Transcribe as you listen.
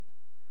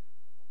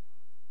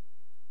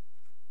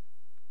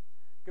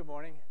Good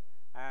morning,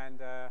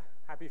 and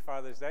happy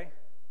Father's Day.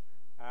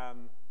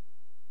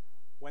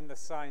 When the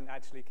sign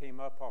actually came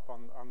up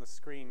on the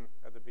screen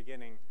at the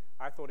beginning,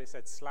 I thought it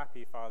said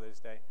Slappy Father's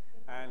Day.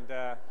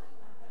 And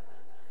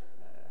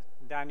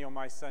Daniel,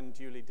 my son,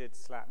 duly did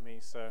slap me,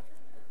 so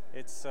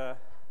it's the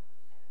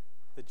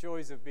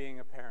joys of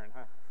being a parent,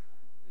 huh?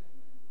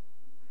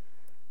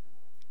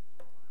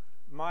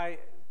 My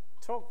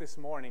talk this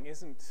morning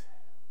isn't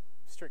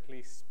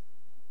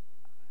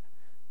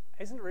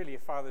really a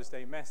Father's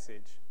Day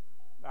message,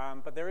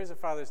 but there is a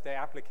Father's Day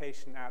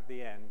application at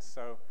the end,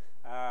 so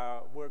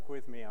work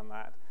with me on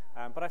that.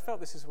 But I felt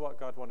this is what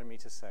God wanted me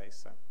to say.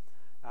 So,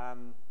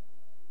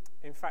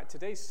 in fact,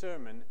 today's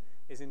sermon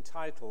is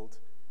entitled,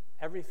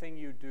 Everything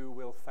You Do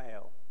Will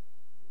Fail.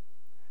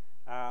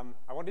 I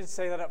wanted to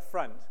say that up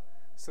front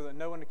so that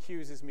no one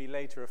accuses me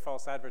later of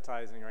false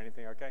advertising or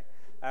anything, okay?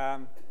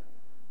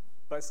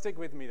 But stick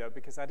with me, though,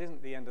 because that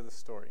isn't the end of the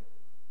story.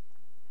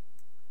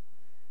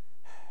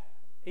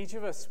 Each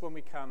of us, when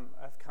we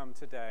have come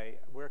today,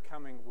 we're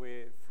coming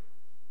with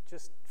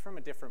just from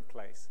a different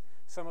place.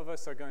 Some of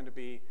us are going to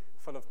be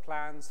full of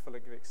plans, full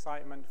of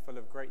excitement, full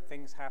of great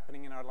things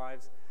happening in our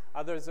lives.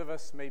 Others of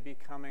us may be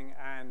coming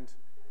and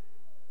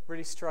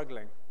really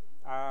struggling,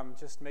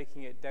 just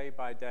making it day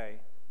by day,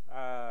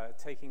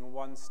 taking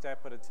one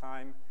step at a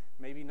time,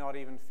 maybe not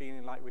even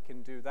feeling like we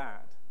can do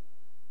that.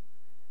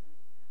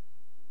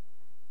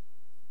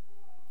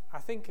 I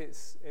think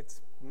it's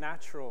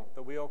natural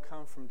that we all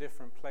come from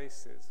different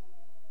places.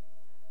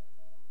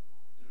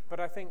 But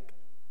I think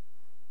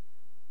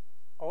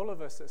all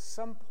of us at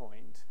some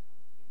point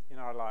in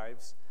our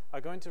lives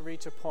are going to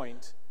reach a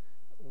point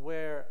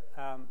where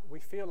we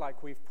feel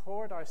like we've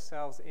poured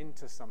ourselves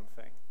into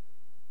something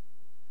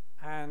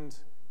and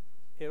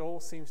it all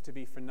seems to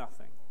be for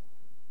nothing.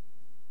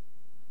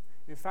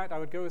 In fact, I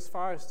would go as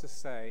far as to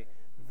say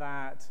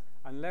that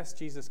unless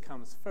Jesus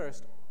comes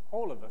first,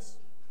 all of us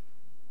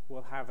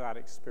will have that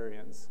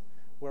experience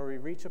where we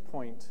reach a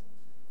point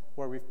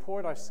where we've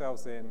poured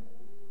ourselves in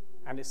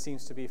and it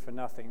seems to be for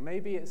nothing.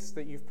 Maybe it's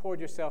that you've poured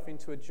yourself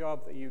into a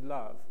job that you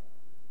love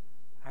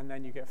and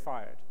then you get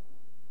fired.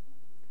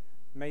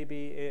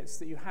 Maybe it's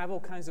that you have all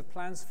kinds of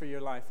plans for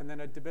your life and then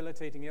a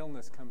debilitating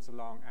illness comes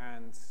along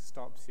and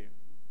stops you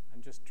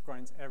and just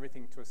grinds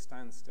everything to a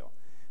standstill.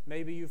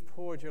 Maybe you've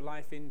poured your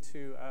life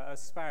into a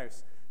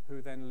spouse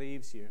who then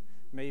leaves you.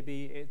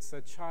 Maybe it's a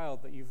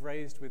child that you've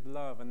raised with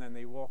love and then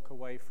they walk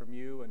away from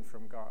you and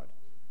from God.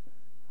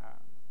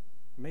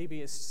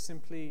 Maybe it's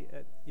simply,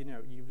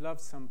 you've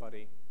loved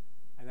somebody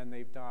and then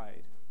they've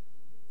died.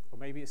 Or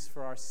maybe it's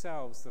for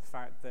ourselves the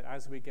fact that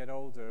as we get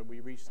older, we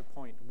reach the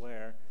point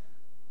where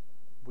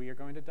we are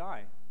going to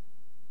die.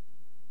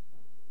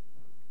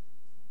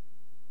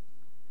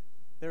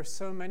 There are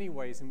so many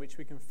ways in which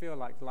we can feel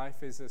like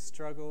life is a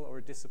struggle or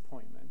a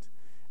disappointment.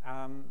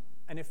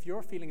 And if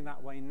you're feeling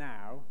that way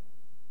now,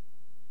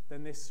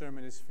 then this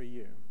sermon is for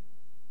you.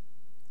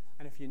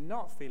 And if you're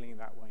not feeling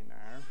that way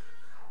now,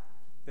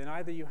 then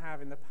either you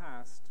have in the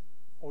past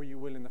or you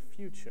will in the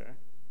future.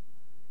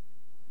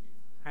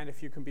 And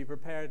if you can be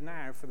prepared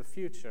now for the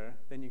future,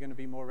 then you're going to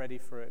be more ready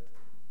for it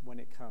when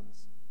it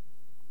comes.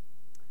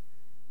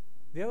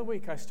 The other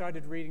week I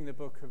started reading the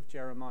book of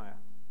Jeremiah.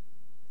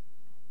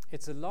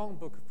 It's a long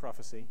book of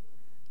prophecy,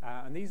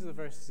 and these are the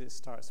verses it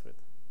starts with.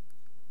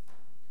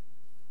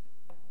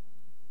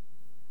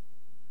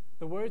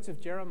 The words of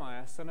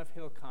Jeremiah, son of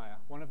Hilkiah,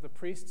 one of the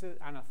priests at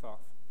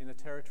Anathoth in the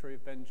territory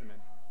of Benjamin.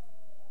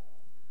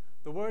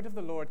 The word of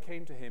the Lord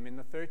came to him in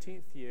the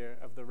 13th year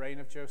of the reign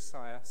of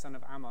Josiah, son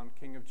of Ammon,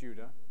 king of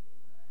Judah,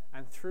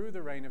 and through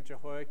the reign of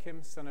Jehoiakim,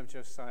 son of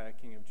Josiah,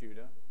 king of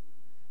Judah,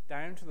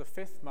 down to the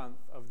 5th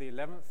month of the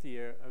 11th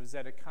year of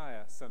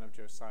Zedekiah, son of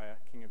Josiah,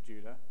 king of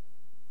Judah,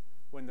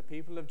 when the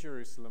people of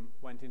Jerusalem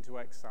went into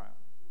exile.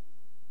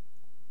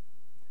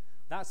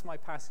 That's my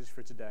passage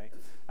for today.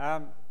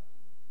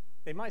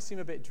 It might seem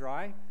a bit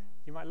dry.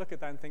 You might look at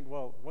that and think,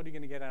 well, what are you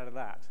going to get out of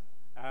that?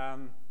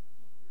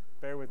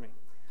 Bear with me.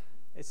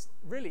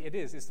 It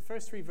is. It's the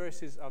first 3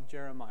 verses of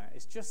Jeremiah.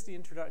 It's just the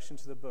introduction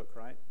to the book,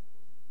 right?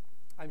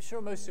 I'm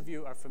sure most of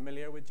you are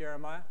familiar with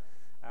Jeremiah.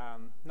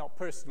 Not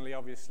personally,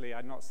 obviously.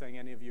 I'm not saying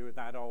any of you are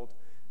that old.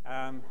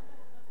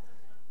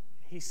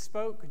 He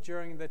spoke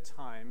to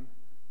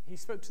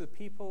the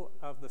people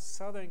of the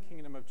southern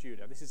kingdom of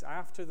Judah. This is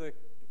after the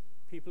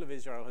people of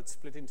Israel had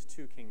split into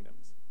 2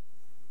 kingdoms.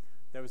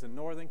 There was a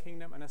northern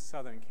kingdom and a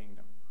southern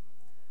kingdom.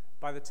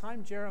 By the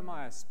time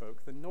Jeremiah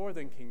spoke, the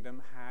northern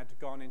kingdom had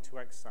gone into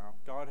exile.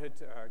 God had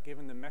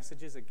given them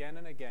messages again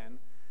and again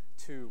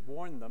to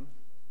warn them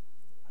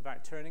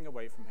about turning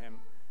away from him,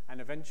 and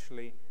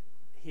eventually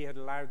he had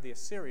allowed the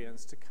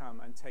Assyrians to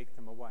come and take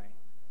them away.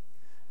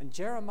 And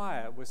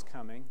Jeremiah was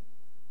coming,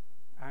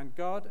 and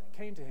God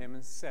came to him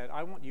and said,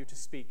 I want you to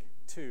speak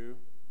to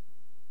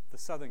the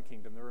southern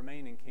kingdom, the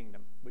remaining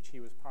kingdom, which he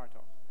was part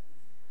of.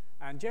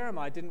 And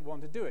Jeremiah didn't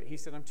want to do it. He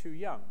said, I'm too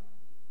young.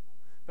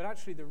 But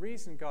actually the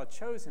reason God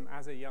chose him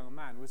as a young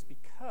man was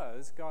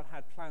because God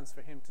had plans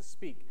for him to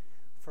speak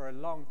for a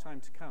long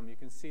time to come. You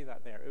can see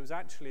that there. It was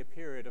actually a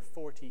period of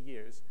 40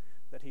 years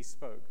that he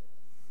spoke.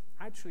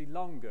 Actually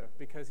longer,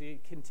 because he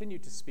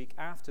continued to speak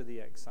after the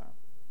exile.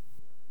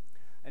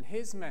 And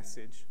his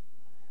message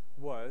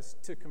was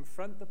to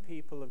confront the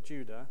people of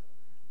Judah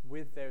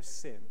with their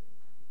sin.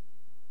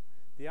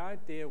 The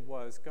idea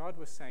was, God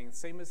was saying,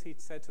 same as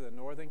he'd said to the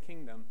northern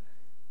kingdom,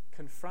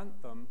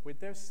 confront them with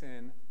their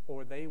sin,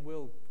 or they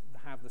will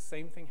have the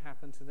same thing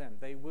happen to them.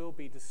 They will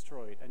be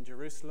destroyed, and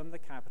Jerusalem, the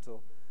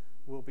capital,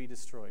 will be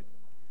destroyed.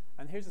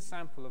 And here's a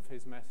sample of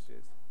his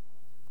messages.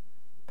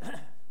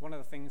 One of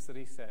the things that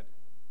he said.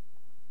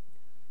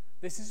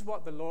 This is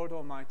what the Lord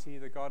Almighty,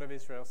 the God of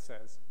Israel,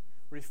 says.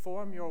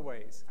 Reform your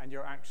ways and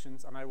your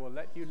actions, and I will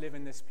let you live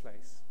in this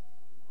place.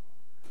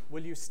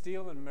 Will you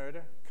steal and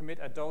murder, commit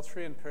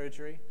adultery and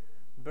perjury,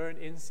 burn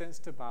incense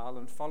to Baal,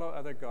 and follow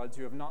other gods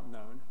you have not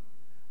known,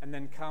 and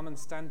then come and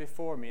stand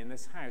before me in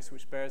this house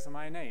which bears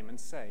my name, and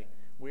say,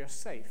 we are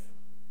safe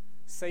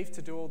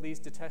to do all these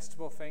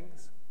detestable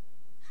things?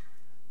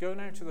 Go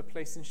now to the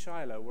place in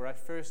Shiloh where I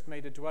first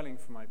made a dwelling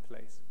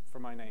for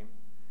my name,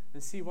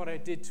 and see what I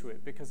did to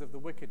it because of the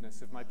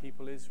wickedness of my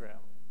people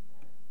Israel.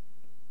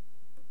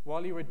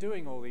 While you were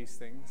doing all these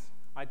things,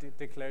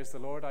 declares the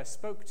Lord, I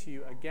spoke to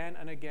you again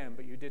and again,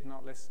 but you did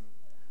not listen.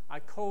 I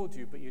called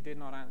you, but you did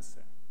not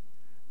answer.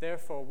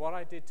 Therefore, what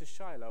I did to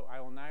Shiloh, I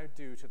will now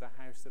do to the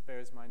house that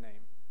bears my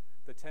name,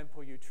 the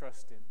temple you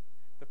trust in,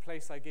 the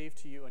place I gave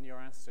to you and your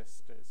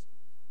ancestors.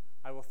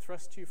 I will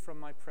thrust you from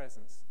my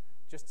presence,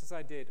 just as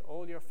I did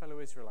all your fellow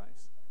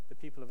Israelites, the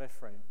people of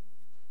Ephraim.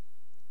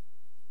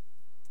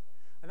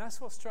 And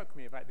that's what struck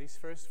me about these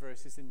first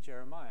verses in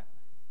Jeremiah.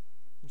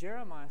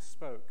 Jeremiah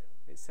spoke,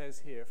 it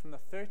says here, from the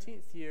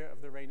 13th year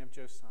of the reign of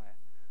Josiah,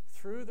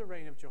 through the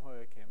reign of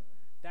Jehoiakim,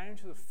 down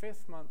to the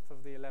 5th month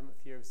of the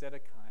 11th year of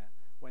Zedekiah,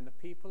 when the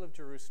people of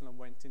Jerusalem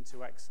went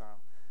into exile.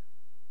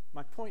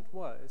 My point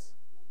was,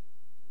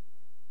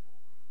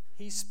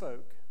 he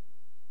spoke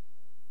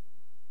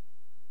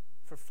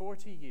for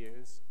 40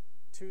 years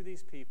to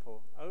these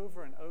people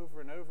over and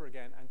over and over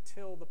again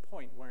until the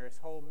point where his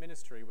whole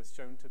ministry was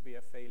shown to be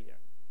a failure.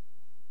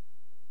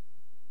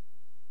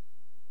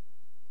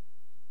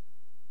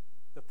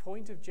 The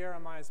point of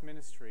Jeremiah's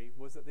ministry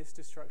was that this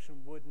destruction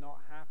would not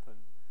happen.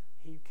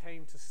 He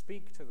came to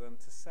speak to them,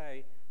 to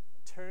say,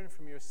 turn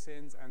from your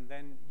sins and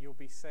then you'll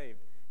be saved.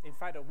 In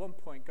fact, at one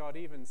point, God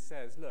even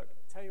says, look,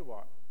 tell you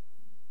what,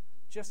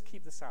 just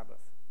keep the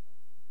Sabbath.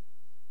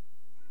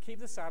 Keep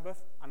the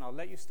Sabbath and I'll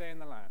let you stay in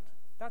the land.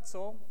 That's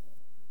all.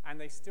 And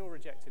they still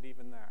rejected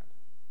even that.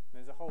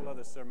 There's a whole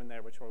other sermon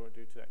there which I won't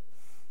do today.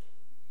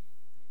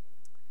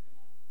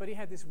 But he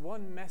had this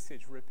one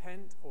message,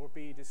 repent or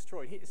be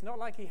destroyed. It's not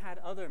like he had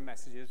other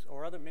messages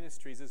or other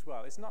ministries as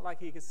well. It's not like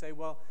he could say,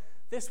 well,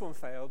 this one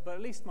failed, but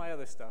at least my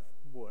other stuff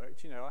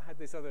worked. I had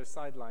this other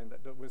sideline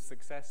that was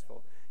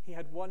successful. He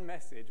had one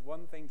message,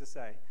 one thing to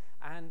say,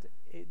 and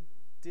it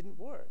didn't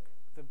work.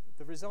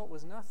 The result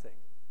was nothing.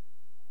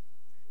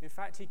 In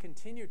fact, he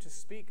continued to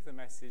speak the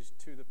message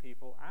to the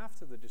people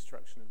after the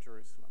destruction of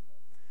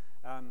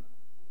Jerusalem.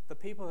 The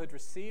people had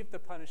received the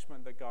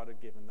punishment that God had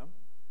given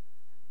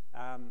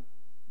them.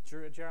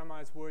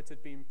 Jeremiah's words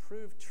had been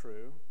proved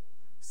true.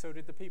 So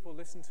did the people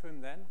listen to him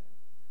then?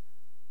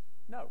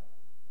 No.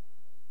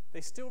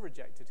 They still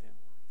rejected him.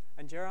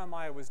 And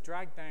Jeremiah was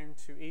dragged down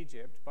to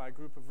Egypt by a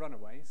group of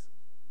runaways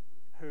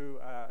who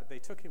they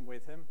took him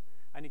with him,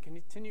 and he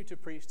continued to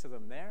preach to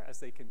them there as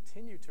they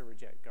continued to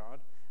reject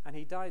God, and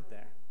he died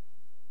there.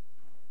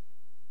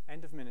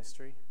 End of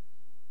ministry,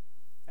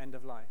 end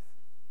of life.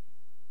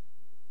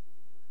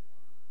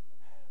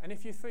 And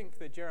if you think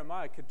that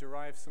Jeremiah could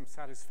derive some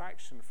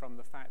satisfaction from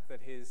the fact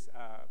that his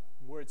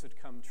words had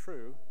come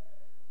true,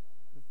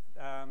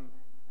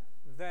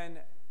 then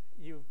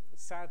you've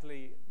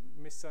sadly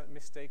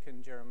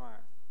mistaken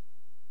Jeremiah.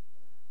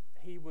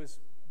 He was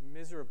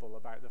miserable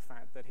about the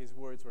fact that his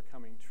words were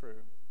coming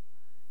true.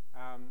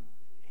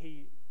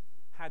 He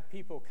had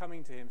people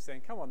coming to him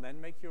saying, come on then,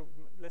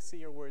 let's see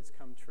your words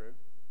come true.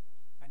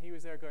 And he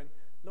was there going,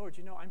 Lord,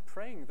 I'm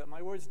praying that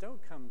my words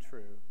don't come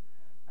true.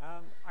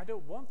 I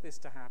don't want this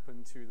to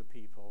happen to the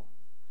people.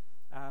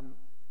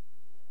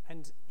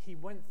 And he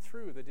went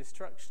through the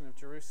destruction of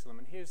Jerusalem.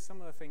 And here's some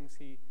of the things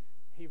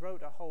he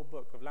wrote a whole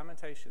book of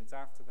Lamentations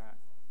after that,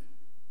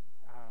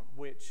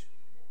 which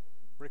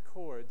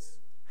records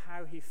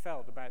how he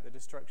felt about the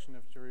destruction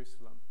of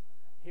Jerusalem.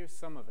 Here's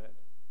some of it.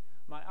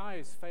 My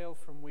eyes fail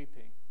from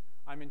weeping.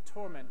 I'm in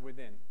torment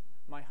within.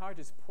 My heart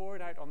is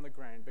poured out on the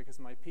ground because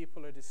my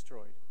people are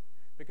destroyed,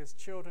 because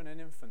children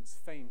and infants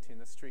faint in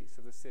the streets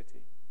of the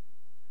city.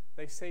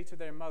 They say to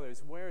their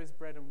mothers, where is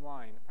bread and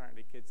wine?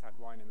 Apparently kids had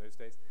wine in those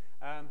days.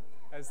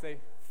 As they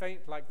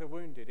faint like the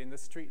wounded in the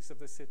streets of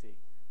the city,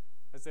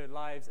 as their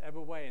lives ebb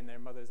away in their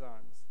mother's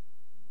arms.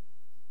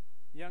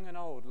 Young and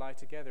old lie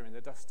together in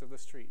the dust of the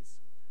streets.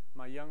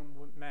 My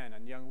young men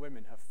and young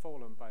women have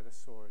fallen by the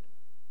sword.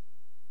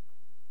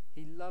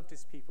 He loved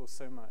his people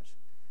so much.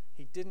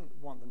 He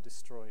didn't want them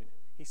destroyed.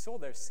 He saw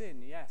their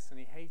sin, yes, and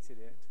he hated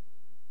it.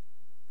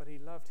 But he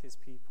loved his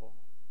people.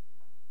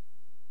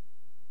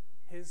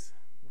 His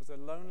was a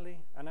lonely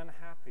and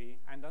unhappy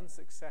and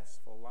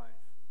unsuccessful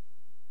life.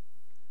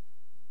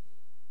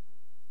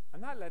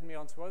 And that led me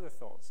on to other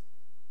thoughts,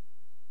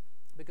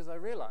 because I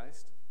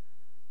realized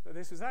that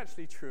this was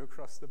actually true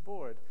across the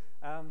board.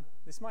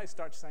 This might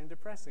start to sound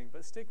depressing,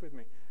 but stick with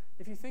me.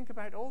 If you think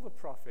about all the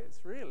prophets,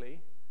 really,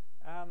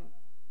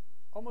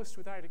 almost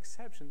without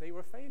exception, they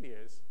were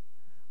failures.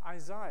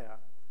 Isaiah,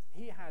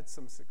 he had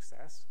some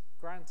success,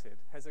 granted.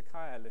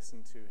 Hezekiah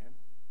listened to him,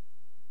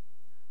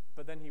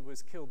 but then he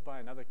was killed by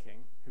another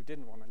king who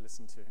didn't want to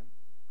listen to him.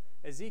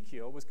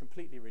 Ezekiel was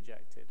completely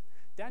rejected.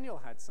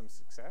 Daniel had some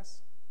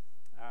success.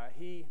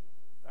 He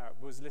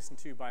was listened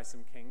to by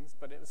some kings,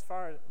 but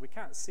we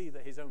can't see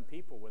that his own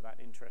people were that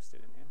interested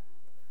in him.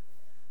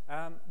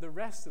 The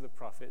rest of the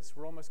prophets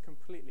were almost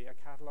completely a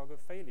catalogue of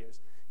failures.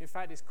 In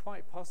fact, it's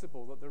quite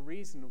possible that the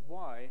reason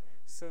why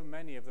so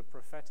many of the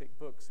prophetic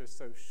books are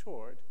so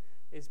short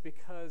is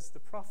because the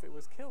prophet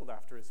was killed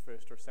after his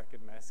first or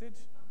second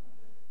message.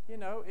 You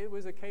know, it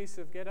was a case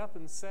of get up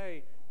and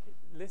say,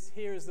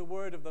 here's the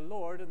word of the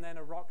Lord, and then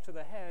a rock to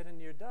the head,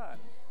 and you're done.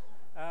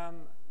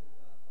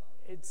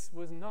 It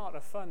was not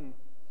a fun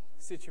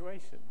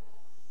situation.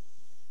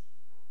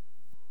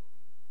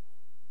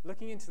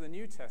 Looking into the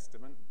New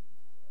Testament,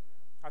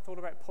 I thought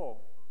about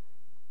Paul,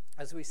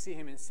 as we see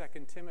him in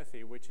 2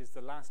 Timothy, which is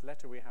the last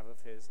letter we have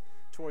of his,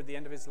 toward the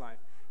end of his life.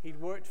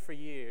 He'd worked for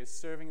years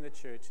serving the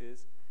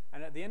churches,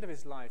 and at the end of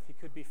his life, he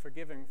could be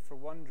forgiven for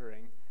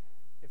wondering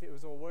if it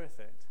was all worth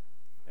it.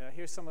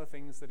 Here's some of the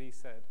things that he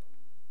said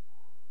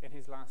in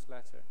his last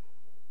letter.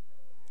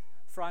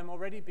 For I'm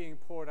already being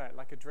poured out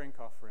like a drink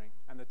offering,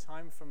 and the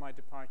time for my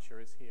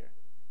departure is here.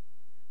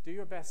 Do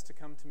your best to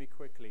come to me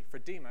quickly, for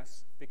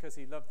Demas, because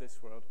he loved this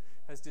world,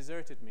 has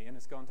deserted me and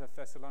has gone to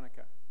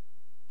Thessalonica.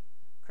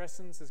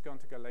 Crescens has gone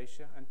to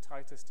Galatia, and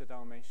Titus to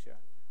Dalmatia.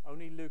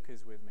 Only Luke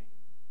is with me.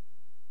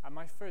 At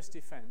my first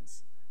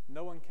defense,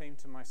 no one came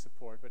to my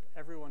support, but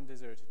everyone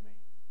deserted me.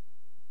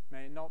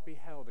 May it not be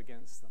held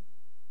against them.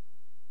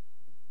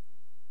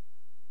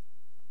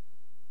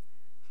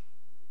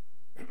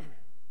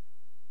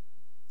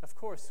 Of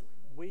course,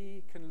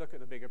 we can look at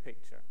the bigger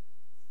picture.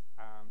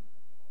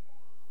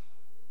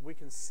 We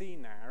can see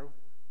now,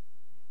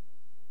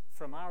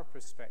 from our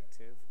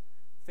perspective,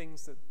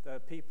 things that the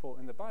people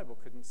in the Bible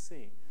couldn't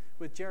see.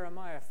 With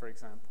Jeremiah, for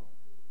example,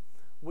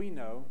 we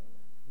know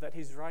that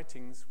his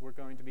writings were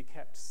going to be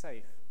kept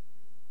safe,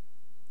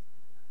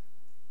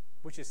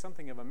 which is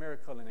something of a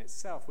miracle in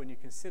itself when you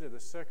consider the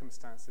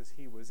circumstances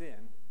he was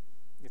in.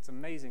 It's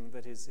amazing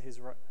that his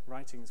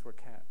writings were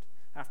kept.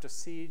 After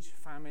siege,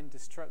 famine,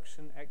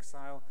 destruction,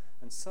 exile,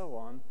 and so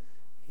on,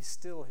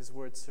 his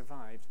words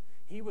survived.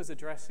 He was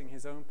addressing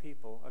his own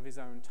people of his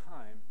own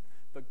time,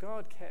 but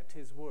God kept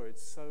his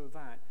words so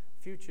that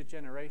future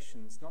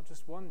generations, not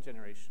just one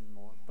generation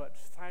more, but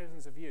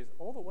thousands of years,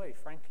 all the way,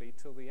 frankly,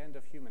 till the end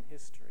of human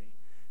history,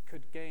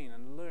 could gain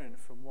and learn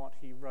from what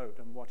he wrote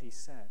and what he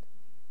said.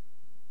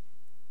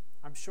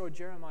 I'm sure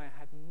Jeremiah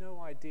had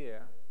no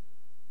idea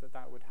that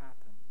that would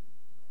happen.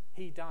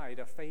 He died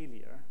a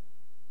failure,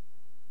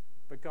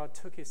 but God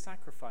took his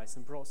sacrifice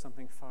and brought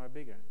something far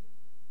bigger.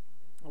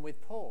 And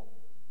with Paul,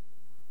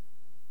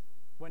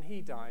 when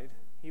he died,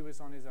 he was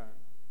on his own.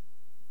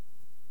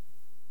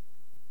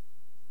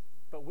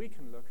 But we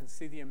can look and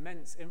see the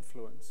immense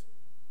influence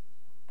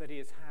that he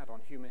has had on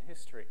human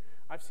history.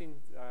 I've seen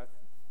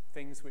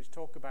things which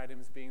talk about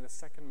him as being the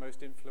second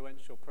most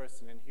influential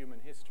person in human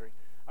history,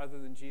 other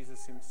than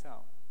Jesus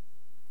himself.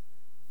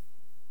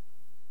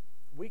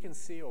 We can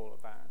see all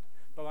of that,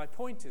 but my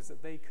point is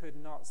that they could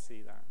not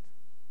see that.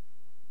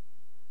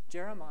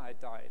 Jeremiah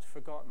died,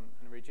 forgotten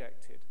and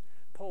rejected.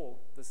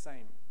 Paul, the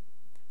same.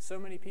 So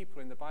many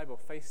people in the Bible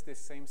faced this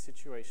same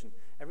situation.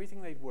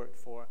 Everything they'd worked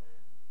for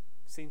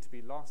seemed to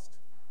be lost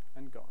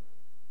and gone.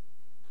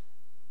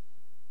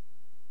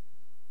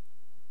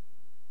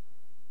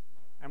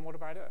 And what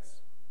about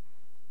us?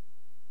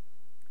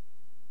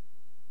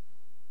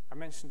 I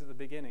mentioned at the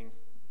beginning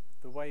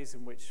the ways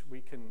in which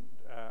we can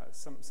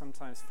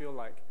sometimes feel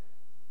like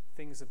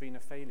things have been a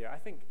failure. I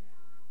think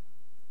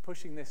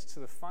pushing this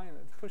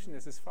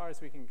as far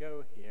as we can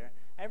go here,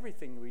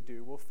 everything we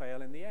do will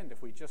fail in the end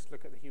if we just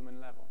look at the human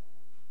level.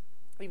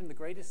 Even the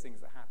greatest things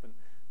that happen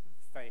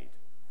fade.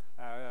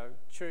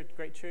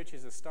 Great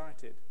churches are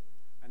started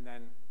and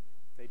then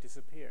they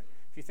disappear.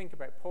 If you think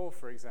about Paul,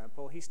 for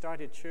example, he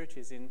started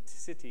churches in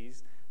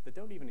cities that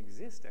don't even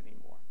exist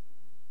anymore.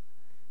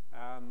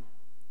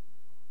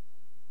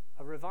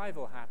 A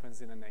revival happens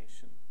in a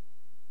nation,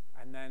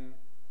 and then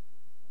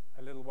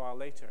a little while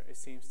later it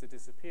seems to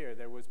disappear.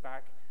 There was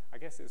back, I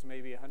guess it was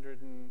maybe a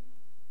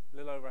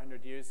little over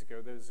 100 years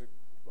ago, there was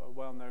a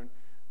well-known,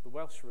 the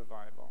Welsh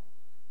revival,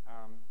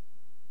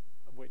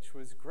 which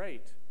was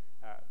great.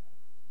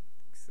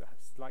 It's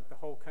like the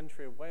whole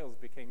country of Wales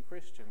became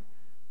Christian.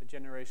 A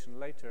generation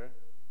later,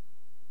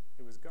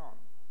 it was gone.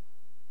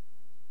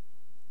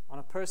 On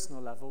a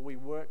personal level, we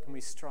work and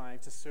we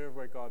strive to serve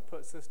where God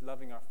puts us,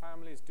 loving our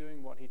families,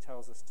 doing what he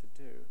tells us to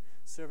do,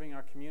 serving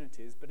our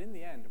communities. But in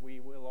the end, we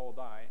will all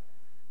die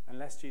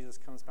unless Jesus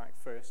comes back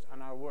first,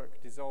 and our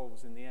work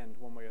dissolves in the end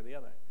one way or the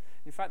other.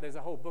 In fact, there's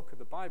a whole book of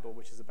the Bible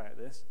which is about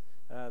this,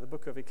 the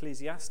book of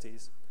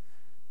Ecclesiastes.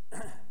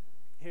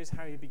 Here's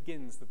how he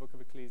begins the book of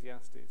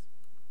Ecclesiastes.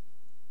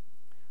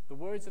 The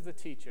words of the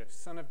teacher,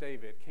 son of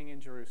David, king in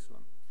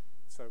Jerusalem.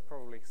 So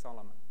probably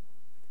Solomon.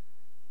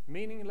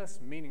 Meaningless,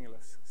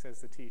 meaningless,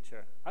 says the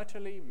teacher.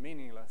 Utterly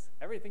meaningless.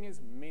 Everything is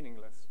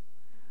meaningless.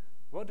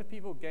 What do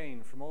people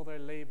gain from all their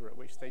labor at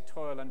which they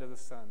toil under the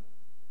sun?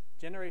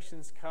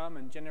 Generations come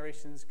and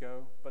generations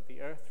go, but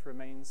the earth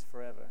remains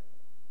forever.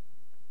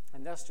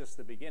 And that's just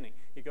the beginning.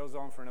 He goes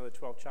on for another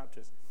 12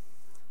 chapters.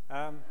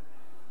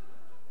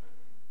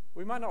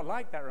 We might not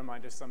like that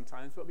reminder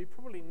sometimes, but we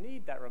probably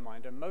need that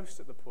reminder most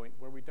at the point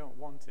where we don't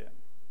want it.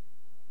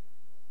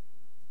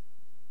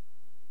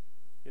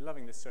 You're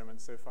loving this sermon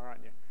so far,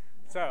 aren't you?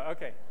 So,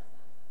 okay.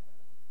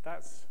 Are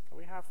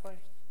we halfway?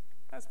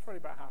 That's probably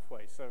about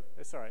halfway, so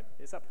it's all right.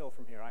 It's uphill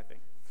from here, I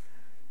think.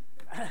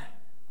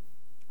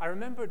 I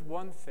remembered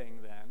one thing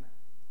then,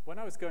 when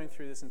I was going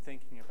through this and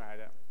thinking about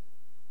it.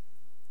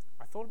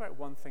 I thought about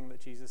one thing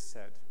that Jesus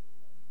said.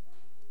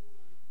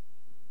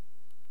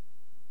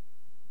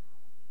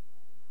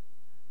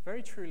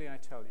 Very truly I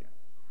tell you,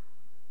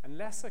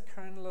 unless a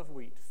kernel of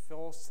wheat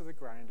falls to the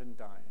ground and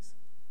dies,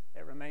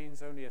 it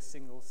remains only a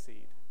single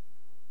seed.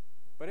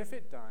 But if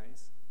it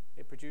dies,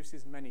 it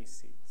produces many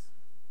seeds.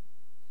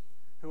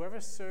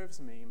 Whoever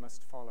serves me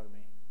must follow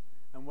me,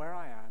 and where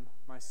I am,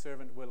 my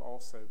servant will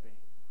also be.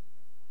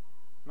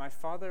 My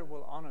Father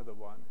will honor the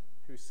one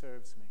who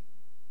serves me.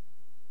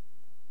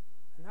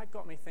 And that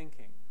got me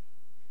thinking,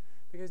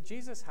 because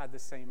Jesus had the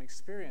same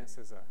experience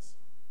as us.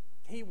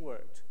 He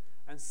worked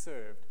and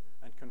served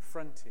and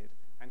confronted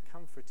and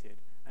comforted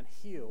and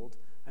healed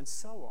and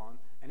so on,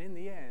 and in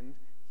the end,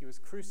 he was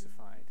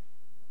crucified,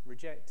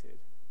 rejected,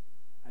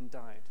 and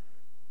died.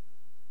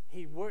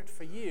 He worked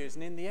for years,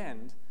 and in the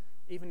end,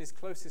 even his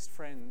closest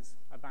friends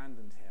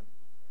abandoned him.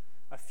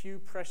 A few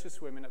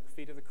precious women at the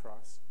feet of the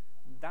cross,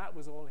 that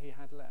was all he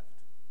had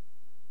left.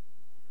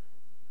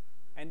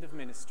 End of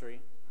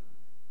ministry,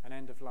 and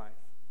end of life.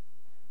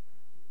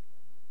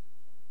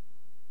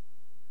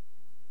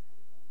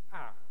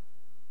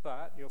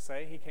 But, you'll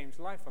say, he came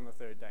to life on the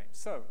third day.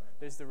 So,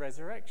 there's the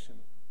resurrection.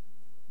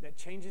 That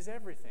changes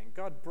everything.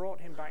 God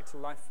brought him back to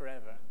life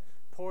forever,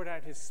 poured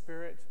out his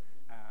Spirit,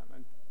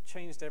 and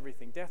changed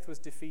everything. Death was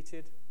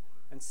defeated,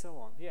 and so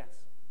on.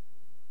 Yes.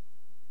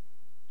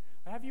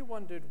 But have you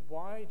wondered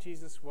why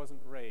Jesus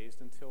wasn't raised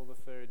until the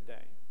third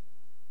day?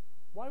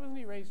 Why wasn't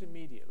he raised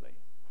immediately?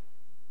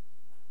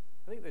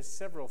 I think there's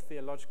several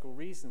theological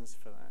reasons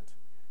for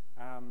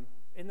that.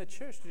 In the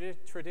church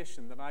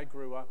tradition that I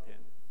grew up in,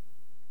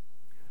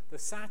 the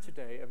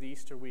Saturday of the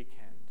Easter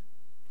weekend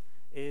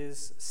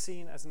is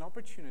seen as an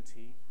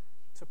opportunity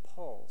to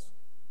pause.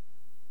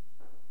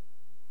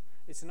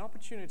 It's an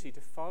opportunity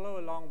to follow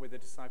along with the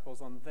disciples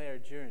on their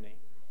journey.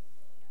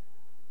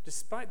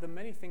 Despite the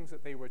many things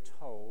that they were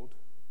told,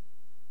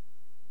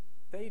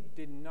 they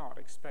did not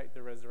expect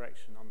the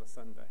resurrection on the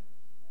Sunday.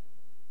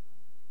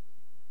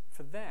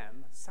 For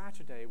them,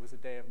 Saturday was a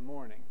day of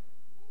mourning.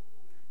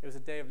 It was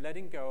a day of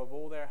letting go of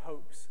all their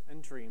hopes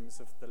and dreams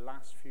of the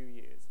last few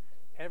years.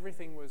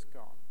 Everything was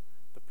gone.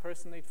 The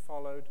person they'd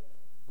followed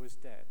was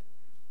dead.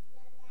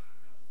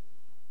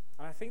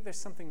 And I think there's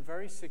something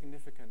very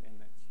significant in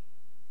this.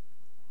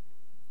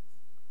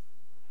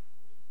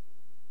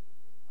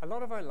 A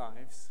lot of our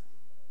lives,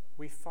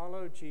 we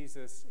follow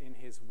Jesus in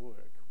his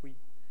work.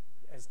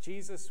 As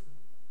Jesus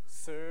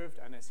served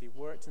and as he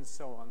worked and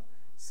so on,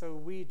 so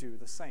we do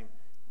the same.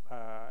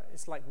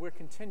 It's like we're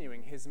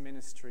continuing his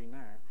ministry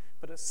now.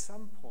 But at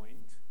some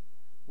point,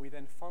 we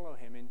then follow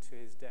him into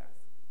his death.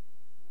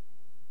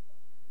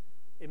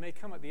 It may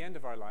come at the end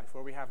of our life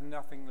where we have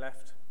nothing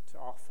left to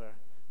offer.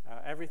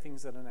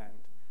 Everything's at an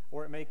end.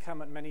 Or it may come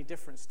at many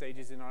different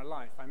stages in our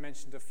life. I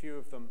mentioned a few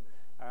of them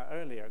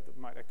earlier that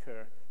might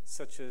occur,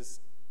 such as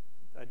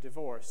a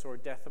divorce or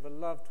death of a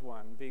loved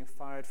one, being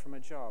fired from a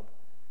job,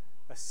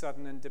 a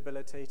sudden and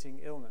debilitating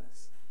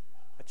illness,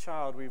 a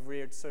child we've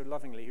reared so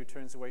lovingly who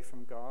turns away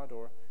from God,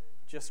 or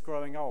just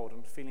growing old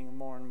and feeling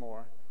more and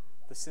more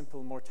the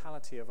simple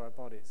mortality of our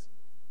bodies.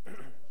 And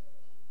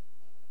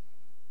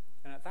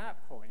at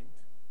that point,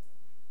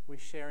 we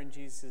share in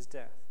Jesus'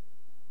 death.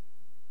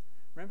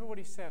 Remember what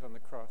he said on the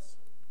cross?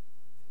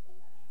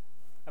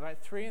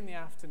 About 3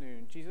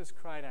 p.m, Jesus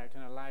cried out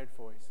in a loud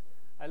voice,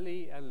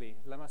 Ali, Ali,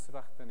 lama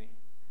sabachthani,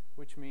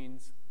 which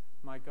means,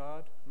 my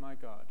God,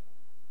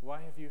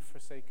 why have you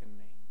forsaken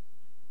me?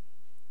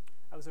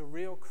 That was a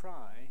real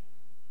cry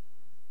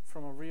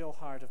from a real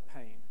heart of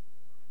pain.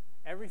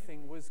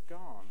 Everything was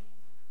gone.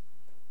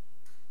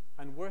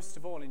 And worst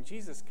of all, in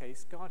Jesus'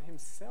 case, God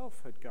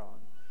himself had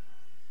gone.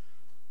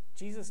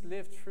 Jesus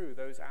lived through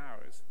those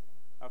hours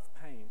of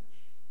pain.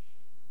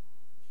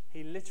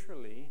 He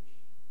literally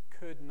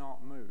could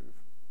not move.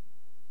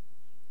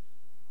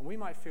 And we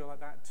might feel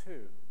like that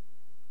too,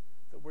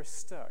 that we're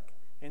stuck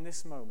in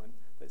this moment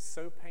that's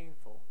so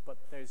painful, but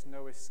there's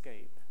no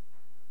escape.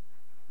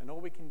 And all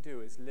we can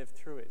do is live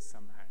through it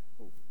somehow.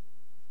 Ooh.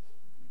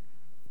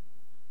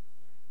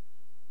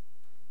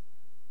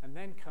 And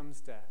then comes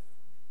death.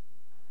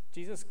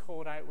 Jesus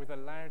called out with a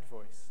loud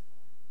voice,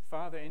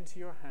 Father, into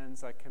your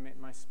hands I commit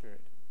my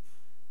spirit.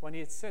 When he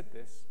had said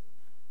this,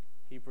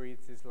 he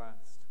breathed his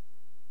last.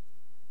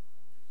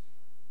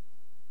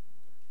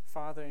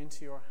 Father,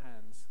 into your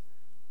hands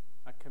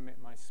I commit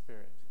my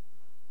spirit.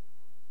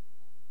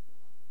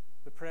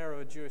 The prayer of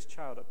a Jewish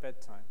child at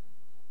bedtime.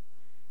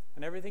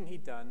 And everything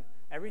he'd done,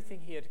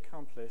 everything he had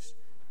accomplished,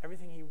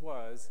 everything he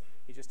was,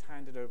 he just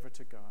handed over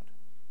to God.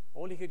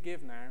 All he could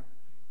give now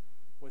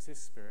was his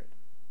spirit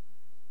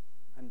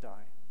and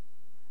die.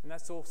 And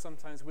that's all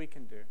sometimes we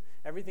can do.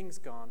 Everything's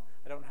gone.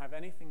 I don't have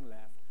anything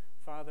left.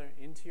 Father,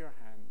 into your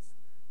hands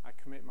I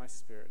commit my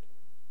spirit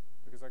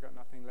because I got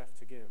nothing left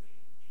to give.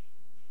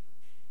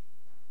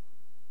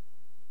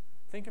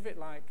 Think of it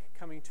like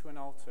coming to an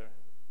altar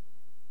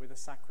with a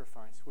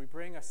sacrifice. We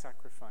bring a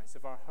sacrifice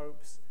of our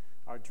hopes,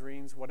 our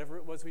dreams, whatever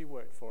it was we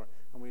worked for,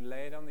 and we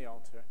lay it on the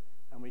altar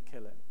and we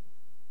kill it.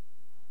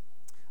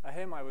 A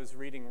hymn I was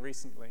reading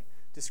recently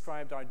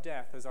described our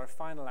death as our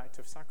final act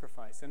of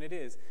sacrifice, and it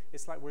is.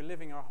 It's like we're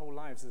living our whole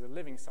lives as a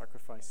living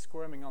sacrifice,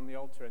 squirming on the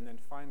altar, and then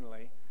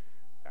finally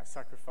that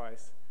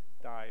sacrifice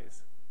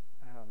dies.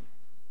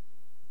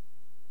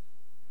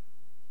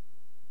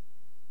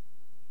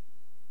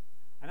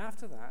 And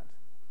after that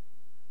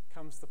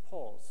comes the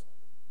pause,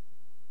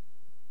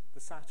 the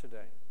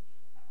Saturday.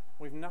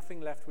 We've nothing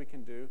left we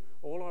can do.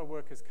 All our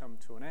work has come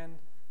to an end.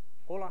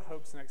 All our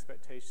hopes and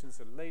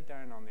expectations are laid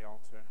down on the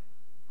altar.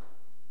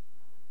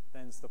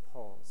 Then's the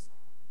pause.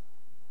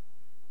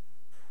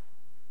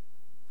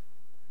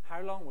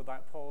 How long would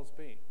that pause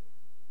be?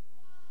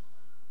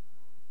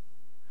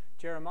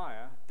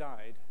 Jeremiah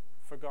died,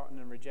 forgotten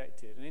and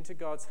rejected, and into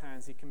God's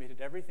hands he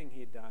committed everything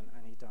he had done,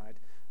 and he died.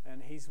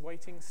 And he's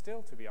waiting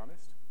still, to be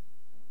honest.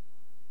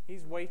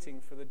 He's waiting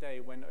for the day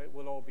when it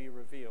will all be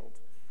revealed.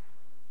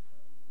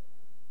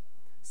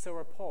 So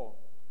are Paul,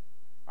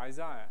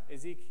 Isaiah,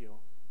 Ezekiel,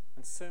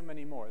 and so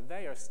many more.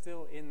 They are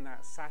still in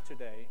that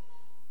Saturday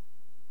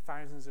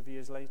thousands of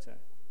years later.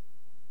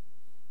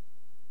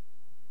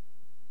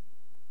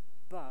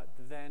 But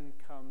then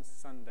comes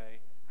Sunday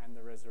and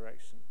the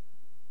resurrection.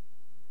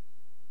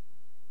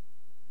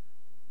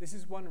 This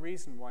is one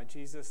reason why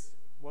Jesus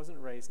wasn't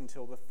raised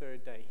until the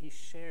third day. He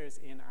shares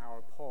in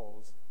our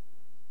pause.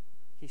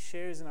 He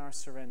shares in our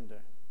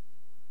surrender.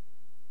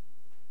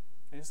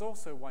 And it's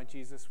also why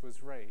Jesus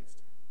was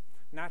raised.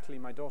 Natalie,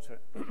 my daughter,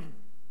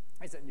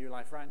 is at New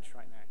Life Ranch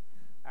right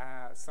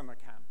now, summer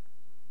camp.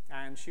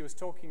 And she was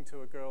talking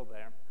to a girl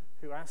there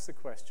who asked the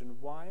question,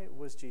 why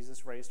was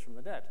Jesus raised from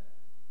the dead?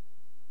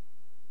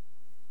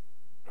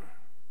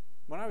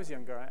 When I was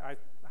younger, I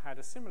had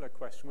a similar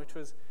question, which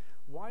was,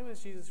 why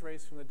was Jesus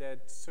raised from the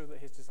dead so that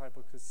his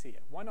disciples could see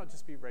it? Why not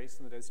just be raised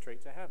from the dead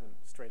straight to heaven,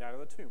 straight out of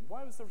the tomb?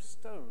 Why was the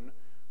stone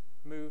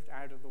moved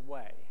out of the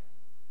way?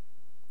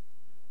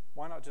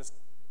 Why not just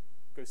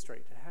go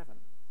straight to heaven?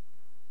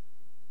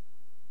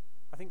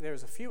 I think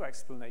there's a few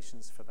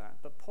explanations for that,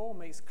 but Paul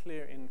makes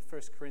clear in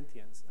 1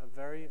 Corinthians a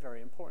very,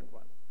 very important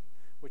one,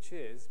 which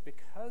is,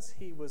 because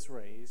he was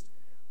raised,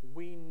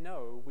 we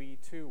know we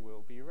too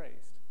will be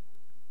raised.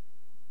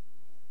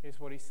 Here's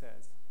what he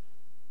says.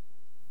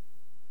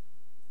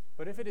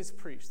 But if it is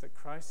preached that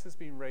Christ has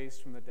been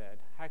raised from the dead,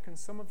 how can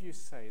some of you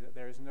say that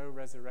there is no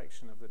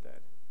resurrection of the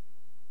dead?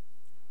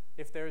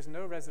 If there is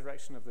no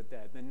resurrection of the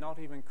dead, then not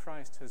even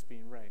Christ has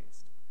been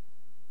raised.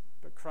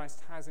 But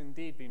Christ has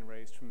indeed been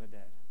raised from the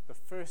dead, the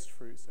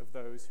firstfruits of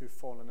those who've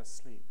fallen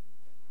asleep.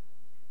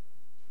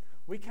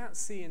 We can't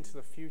see into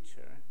the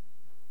future,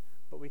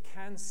 but we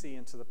can see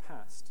into the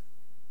past.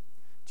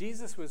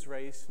 Jesus was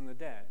raised from the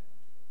dead.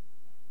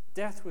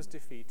 Death was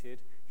defeated.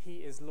 He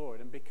is Lord.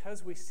 And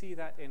because we see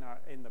that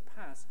in the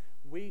past,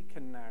 we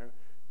can now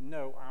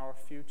know our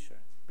future,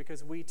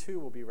 because we too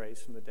will be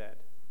raised from the dead.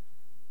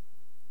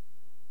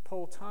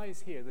 Paul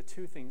ties here the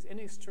two things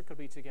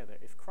inextricably together.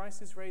 If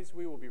Christ is raised,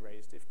 we will be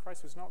raised. If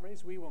Christ was not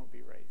raised, we won't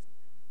be raised.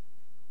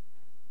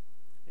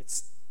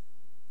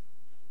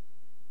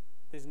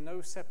 There's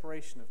no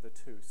separation of the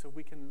two. So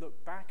we can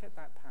look back at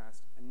that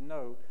past and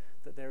know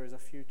that there is a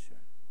future.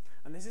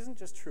 And this isn't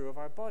just true of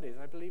our bodies.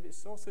 I believe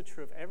it's also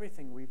true of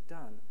everything we've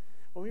done.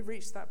 When we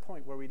reach that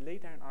point where we lay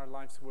down our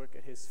life's work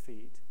at his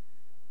feet,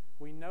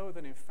 we know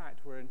that in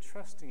fact we're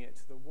entrusting it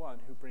to the one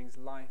who brings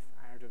life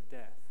out of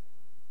death.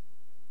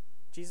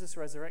 Jesus'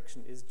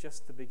 resurrection is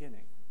just the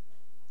beginning.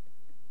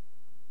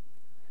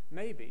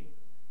 Maybe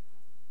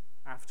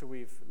after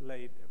we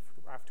lay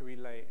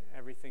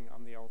everything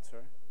on the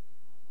altar,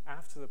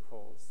 after the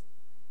pause,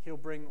 he'll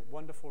bring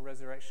wonderful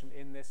resurrection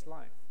in this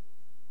life.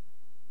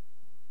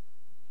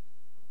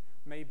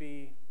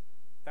 Maybe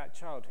that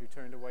child who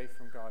turned away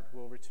from God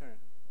will return.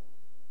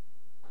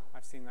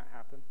 I've seen that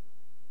happen.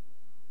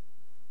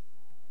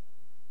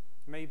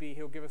 Maybe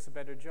he'll give us a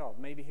better job.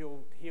 Maybe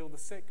he'll heal the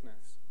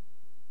sickness.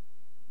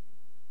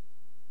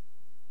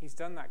 He's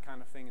done that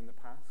kind of thing in the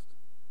past.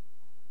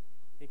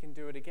 He can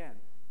do it again.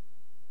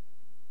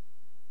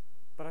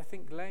 But I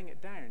think laying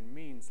it down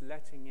means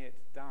letting it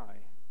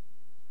die.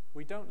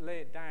 We don't lay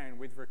it down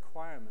with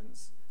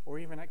requirements or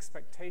even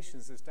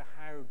expectations as to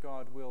how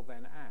God will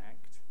then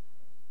act,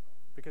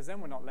 because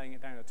then we're not laying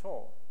it down at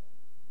all.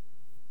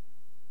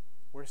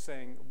 we're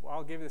saying,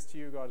 I'll give this to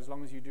you, God, as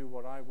long as you do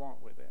what I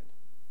want with it.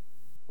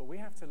 But we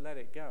have to let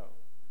it go.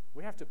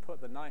 We have to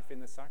put the knife in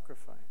the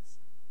sacrifice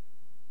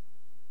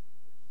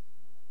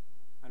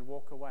and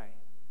walk away.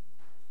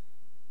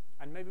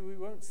 And maybe we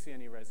won't see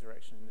any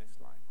resurrection in this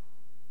life.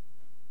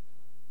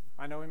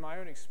 I know in my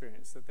own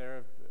experience that there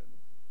have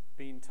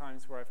been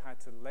times where I've had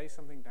to lay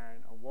something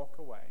down and walk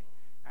away,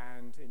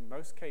 and in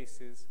most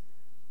cases,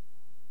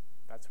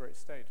 that's where it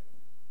stayed.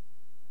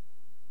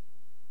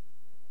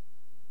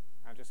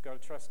 I've just got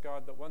to trust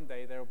God that one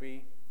day there'll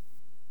be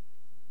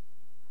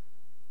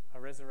a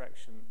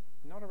resurrection.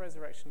 Not a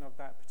resurrection of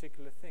that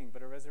particular thing,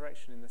 but a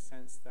resurrection in the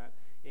sense that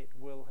it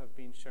will have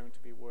been shown to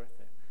be worth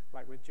it.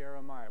 Like with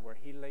Jeremiah, where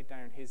he laid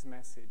down his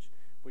message,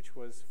 which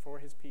was for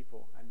his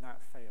people, and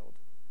that failed.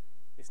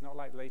 It's not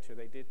like later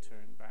they did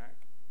turn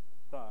back,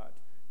 but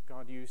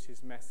God used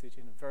his message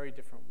in a very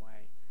different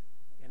way,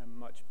 in a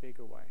much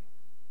bigger way.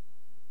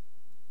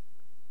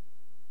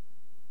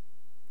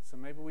 So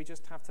maybe we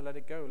just have to let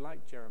it go,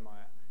 like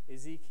Jeremiah,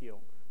 Ezekiel,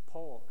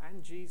 Paul,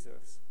 and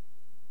Jesus.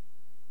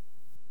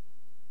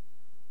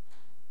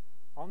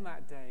 On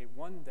that day,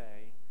 one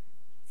day,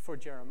 for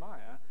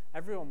Jeremiah,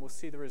 everyone will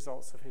see the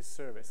results of his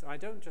service. And I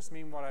don't just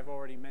mean what I've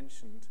already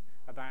mentioned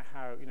about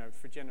how,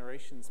 for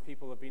generations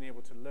people have been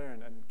able to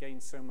learn and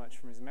gain so much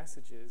from his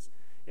messages.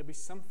 It'll be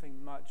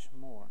something much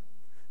more.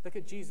 Look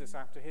at Jesus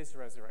after his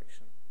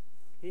resurrection.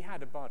 He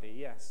had a body,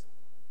 yes,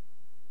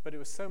 but it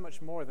was so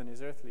much more than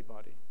his earthly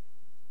body.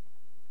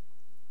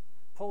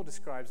 Paul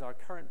describes our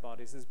current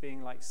bodies as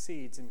being like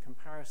seeds in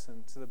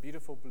comparison to the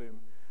beautiful bloom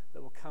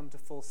that will come to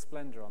full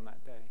splendor on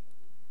that day.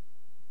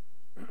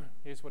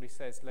 Here's what he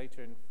says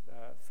later in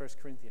 1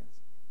 Corinthians.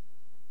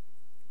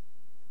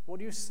 What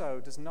you sow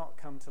does not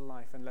come to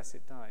life unless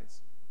it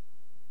dies.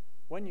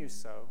 When you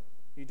sow,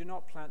 you do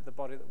not plant the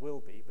body that will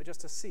be, but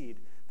just a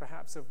seed,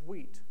 perhaps of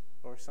wheat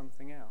or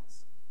something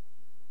else.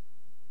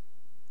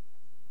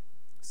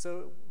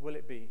 So will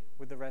it be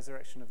with the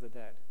resurrection of the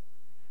dead.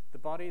 The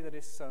body that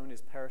is sown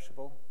is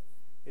perishable,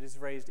 it is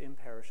raised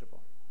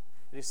imperishable.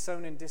 It is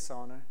sown in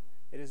dishonor,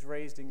 it is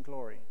raised in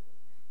glory.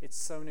 It's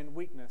sown in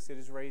weakness, it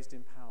is raised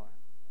in power.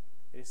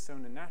 It is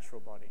sown a natural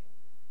body,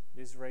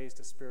 it is raised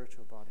a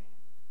spiritual body.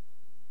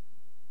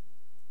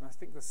 And I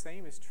think the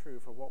same is true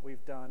for what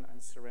we've done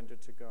and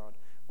surrendered to God.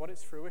 What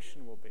its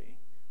fruition will be,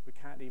 we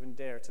can't even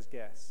dare to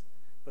guess,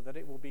 but that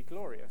it will be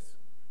glorious,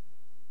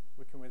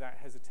 we can without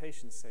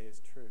hesitation say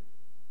is true.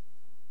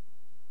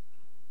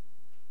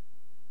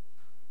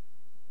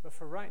 But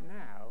for right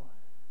now,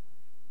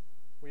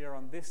 we are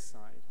on this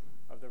side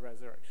of the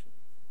resurrection,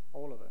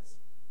 all of us.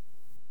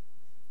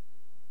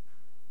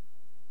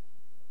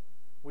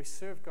 We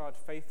serve God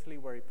faithfully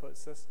where he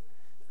puts us.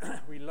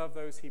 We love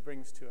those he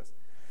brings to us.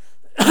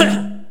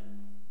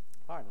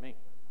 Pardon me.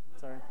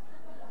 Sorry.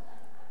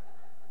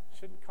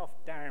 Shouldn't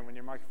cough down when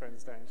your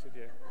microphone's down, should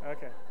you?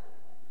 Okay.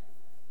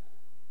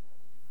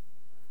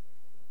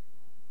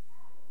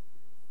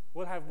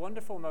 We'll have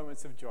wonderful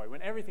moments of joy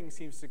when everything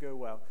seems to go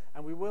well,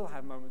 and we will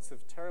have moments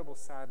of terrible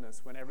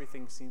sadness when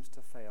everything seems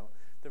to fail.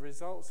 The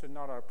results are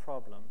not our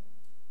problem.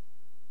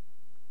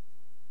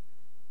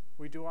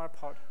 We do our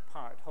part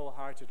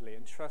wholeheartedly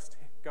and trust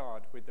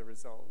God with the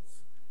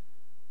results.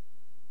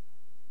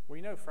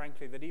 We know,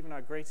 frankly, that even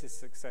our greatest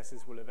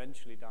successes will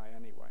eventually die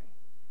anyway.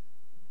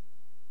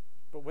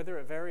 But whether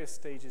at various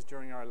stages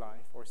during our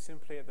life or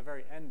simply at the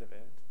very end of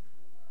it,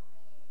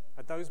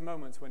 at those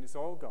moments when it's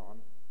all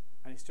gone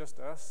and it's just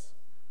us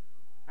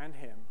and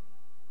him,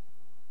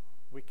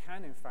 we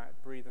can in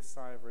fact breathe a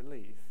sigh of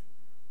relief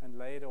and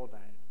lay it all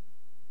down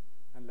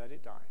and let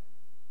it die.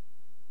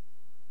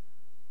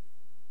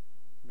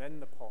 Then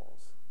the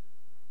pause.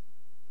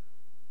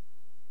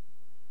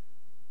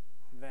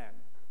 Then,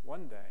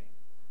 one day,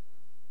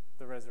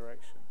 the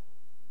resurrection.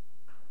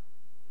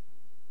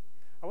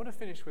 I want to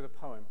finish with a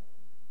poem.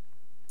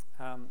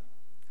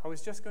 I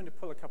was just going to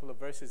pull a couple of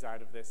verses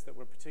out of this that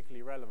were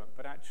particularly relevant,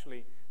 but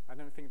actually I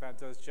don't think that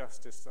does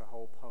justice to the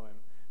whole poem,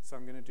 so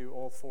I'm going to do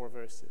all 4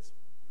 verses.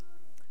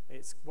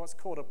 It's what's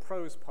called a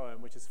prose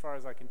poem, which as far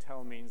as I can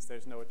tell means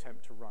there's no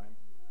attempt to rhyme.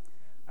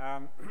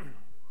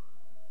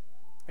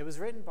 It was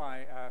written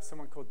by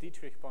someone called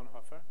Dietrich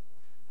Bonhoeffer,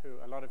 who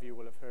a lot of you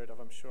will have heard of,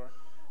 I'm sure,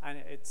 and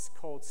it's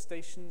called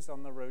Stations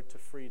on the Road to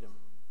Freedom.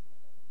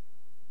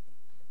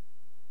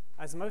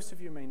 As most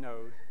of you may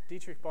know,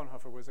 Dietrich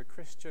Bonhoeffer was a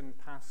Christian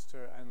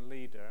pastor and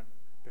leader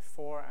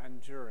before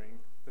and during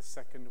the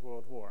Second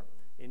World War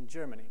in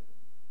Germany.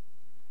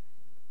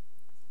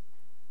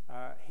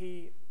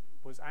 He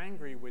was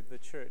angry with the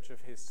church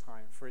of his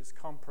time for its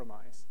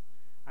compromise,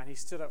 and he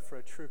stood up for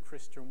a true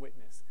Christian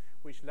witness,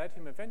 which led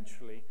him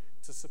eventually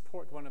to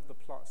support one of the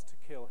plots to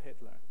kill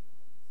Hitler.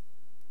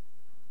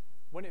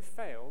 When it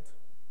failed,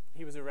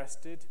 he was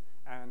arrested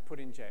and put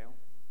in jail,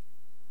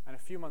 and a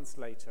few months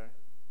later,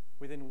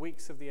 within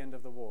weeks of the end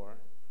of the war,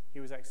 he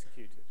was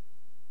executed.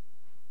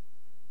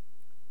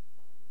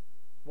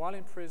 While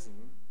in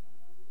prison,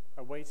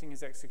 awaiting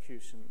his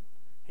execution,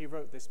 he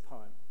wrote this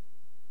poem.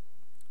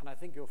 And I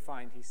think you'll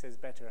find he says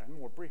better and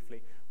more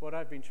briefly what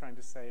I've been trying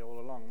to say all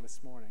along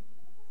this morning.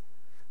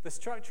 The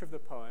structure of the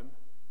poem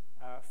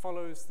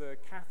follows the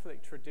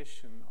Catholic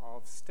tradition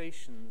of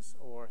stations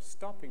or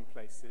stopping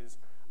places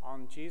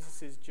on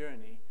Jesus'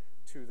 journey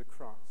to the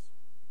cross.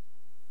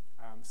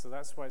 So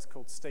that's why it's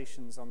called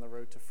Stations on the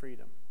Road to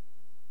Freedom.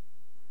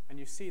 And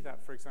you see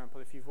that, for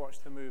example, if you've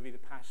watched the movie The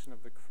Passion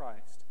of the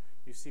Christ,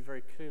 you see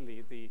very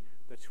clearly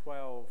the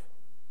 12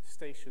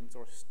 stations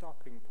or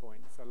stopping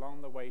points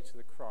along the way to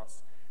the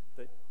cross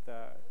that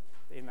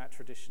in that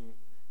tradition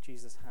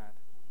Jesus had.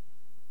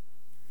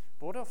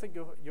 But what I think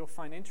you'll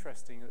find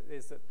interesting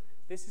is that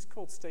this is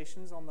called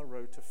Stations on the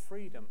Road to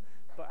Freedom.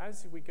 But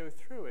as we go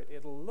through it,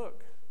 it'll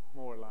look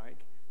more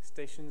like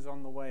stations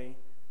on the way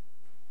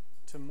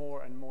to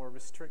more and more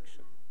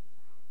restriction.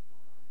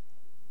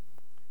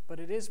 But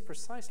it is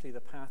precisely the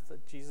path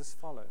that Jesus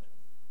followed.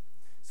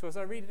 So as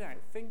I read it out,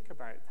 think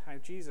about how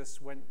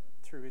Jesus went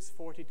through his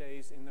 40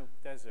 days in the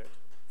desert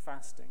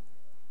fasting,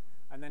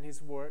 and then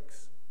his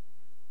works,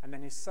 and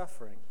then his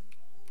suffering,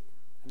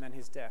 and then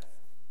his death.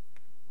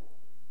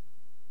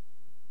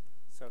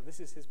 So this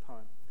is his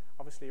poem.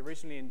 Obviously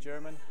originally in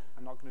German.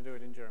 I'm not going to do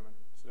it in German,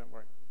 so don't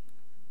worry.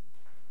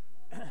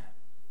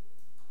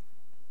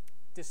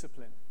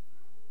 Discipline.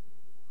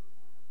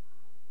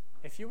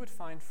 If you would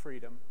find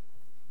freedom,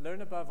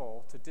 learn above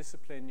all to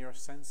discipline your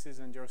senses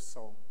and your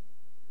soul.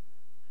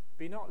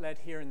 Be not led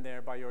here and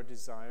there by your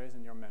desires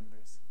and your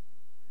members.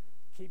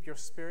 Keep your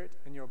spirit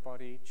and your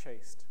body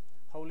chaste,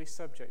 wholly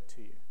subject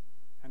to you,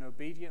 and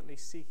obediently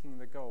seeking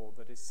the goal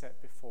that is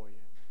set before you.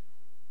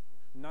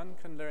 None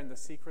can learn the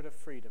secret of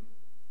freedom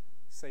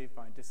save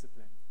by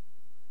discipline.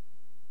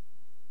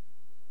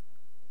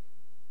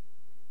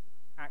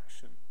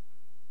 Action.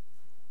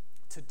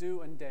 To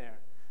do and dare,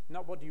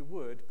 not what you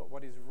would, but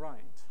what is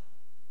right.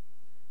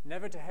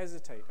 Never to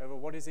hesitate over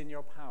what is in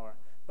your power,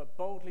 but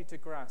boldly to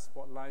grasp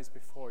what lies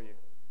before you.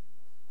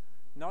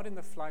 Not in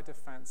the flight of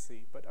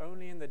fancy, but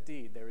only in the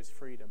deed there is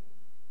freedom.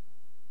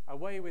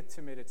 Away with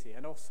timidity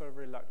and also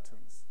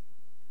reluctance.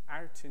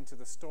 Out into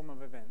the storm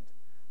of event,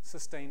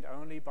 sustained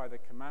only by the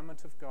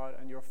commandment of God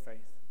and your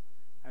faith,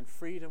 and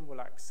freedom will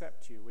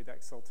accept you with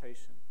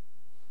exultation.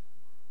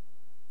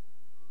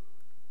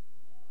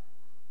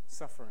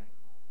 Suffering.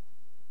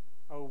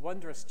 Oh,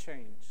 wondrous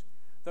change.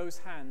 Those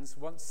hands,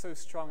 once so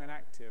strong and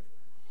active,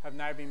 have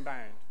now been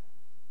bound.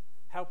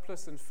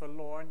 Helpless and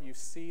forlorn, you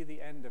see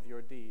the end of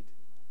your deed.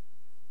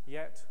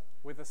 Yet,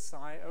 with a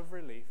sigh of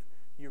relief,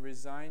 you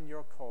resign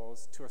your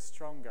cause to a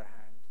stronger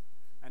hand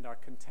and are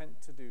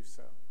content to do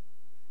so.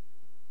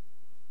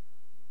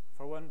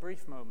 For one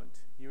brief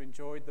moment, you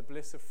enjoyed the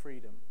bliss of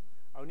freedom,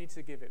 only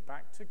to give it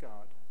back to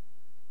God,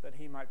 that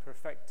he might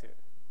perfect it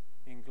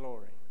in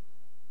glory.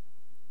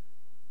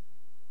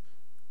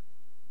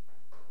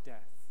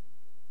 Death.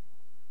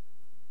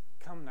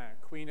 Come now,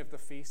 Queen of the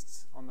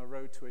feasts, on the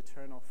road to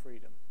eternal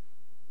freedom.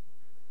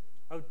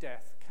 O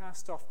death,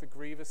 cast off the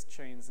grievous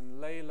chains and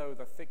lay low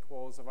the thick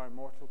walls of our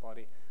mortal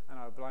body and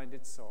our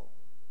blinded soul,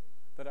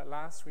 that at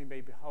last we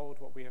may behold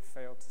what we have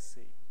failed to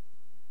see.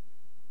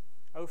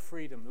 O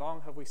freedom,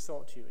 long have we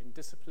sought you in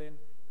discipline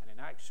and in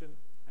action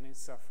and in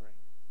suffering.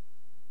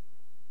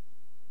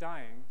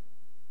 Dying,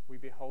 we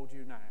behold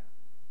you now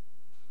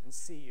and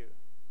see you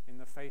in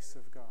the face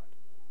of God.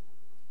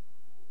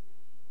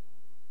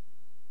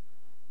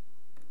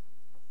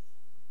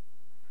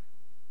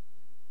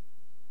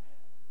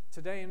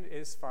 Today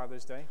is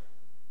Father's Day.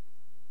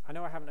 I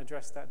know I haven't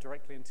addressed that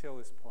directly until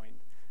this point,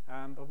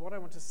 but what I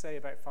want to say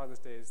about Father's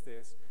Day is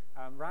this.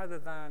 Rather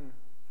than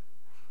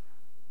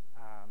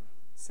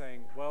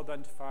saying, well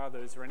done to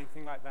fathers or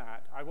anything like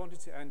that, I wanted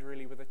to end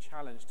really with a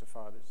challenge to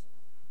fathers.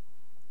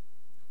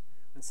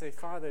 And say,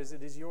 fathers,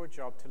 it is your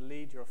job to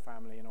lead your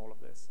family in all of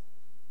this.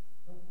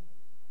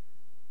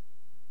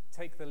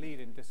 Take the lead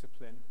in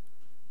discipline.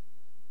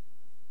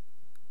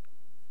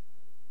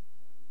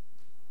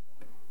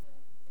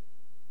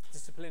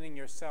 Disciplining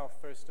yourself,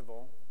 first of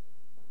all,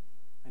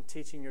 and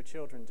teaching your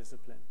children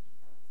discipline.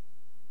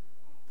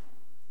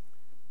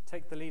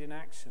 Take the lead in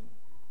action.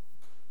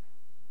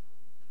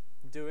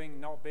 Doing,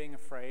 not being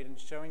afraid, and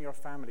showing your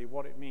family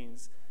what it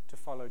means to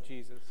follow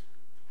Jesus.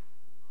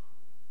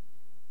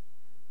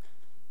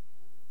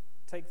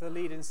 Take the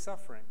lead in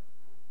suffering.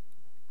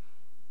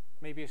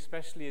 Maybe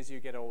especially as you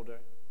get older,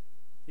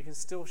 you can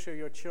still show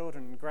your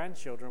children and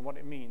grandchildren what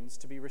it means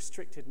to be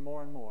restricted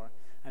more and more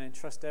and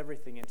entrust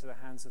everything into the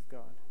hands of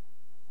God.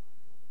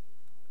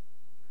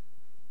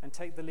 And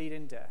take the lead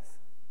in death.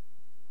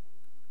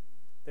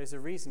 There's a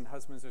reason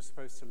husbands are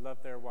supposed to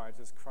love their wives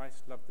as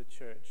Christ loved the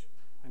church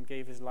and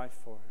gave his life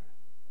for her.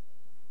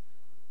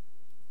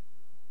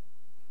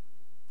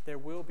 There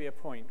will be a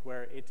point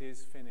where it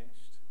is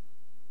finished,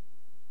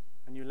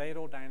 and you lay it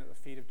all down at the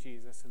feet of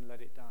Jesus and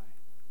let it die.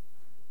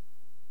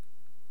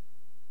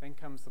 Then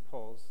comes the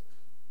pause,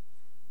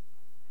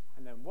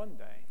 and then one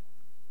day,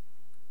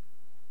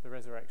 the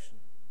resurrection.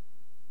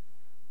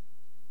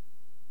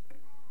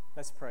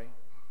 Let's pray.